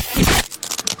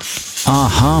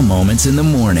Aha moments in the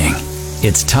morning.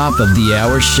 It's top of the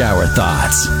hour shower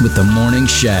thoughts with the Morning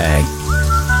Shag.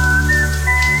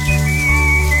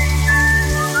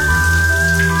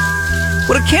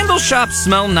 Would a candle shop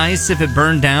smell nice if it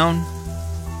burned down?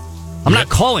 I'm not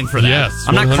calling for that. Yes,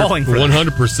 I'm not calling for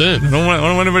 100%. that. I don't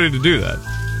want anybody to do that.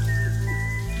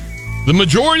 The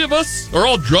majority of us are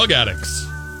all drug addicts.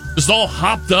 Just all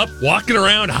hopped up, walking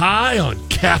around high on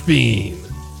caffeine.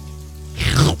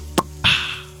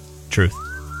 Truth.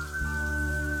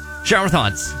 Shower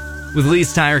thoughts with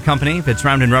Lee's Tire Company. If it's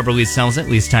round and rubber, Lee sells it.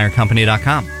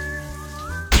 Lee'sTireCompany.com.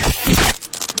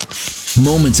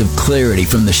 Moments of clarity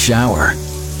from the shower.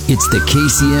 It's the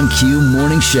KCMQ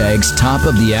Morning Shag's top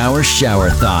of the hour shower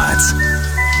thoughts.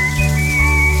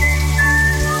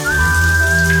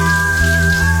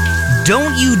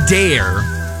 Don't you dare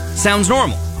sounds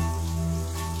normal.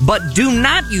 But do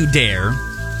not you dare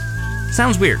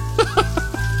sounds weird.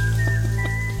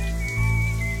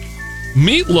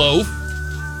 Meatloaf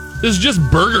is just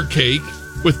burger cake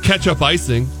with ketchup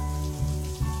icing.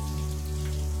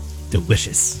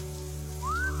 Delicious.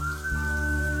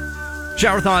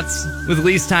 Shower thoughts with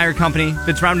Lee's Tire Company. If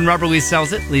it's round and rubber, Lee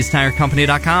sells it.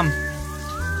 Lee'sTireCompany.com.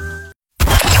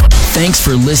 Thanks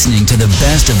for listening to the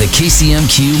best of the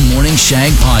KCMQ Morning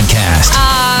Shag podcast.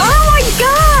 Oh my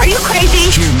God! Are you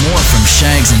crazy? Hear more from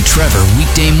Shags and Trevor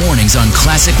weekday mornings on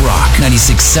Classic Rock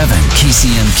 96.7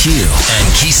 KCMQ and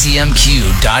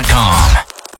KCMQ.com.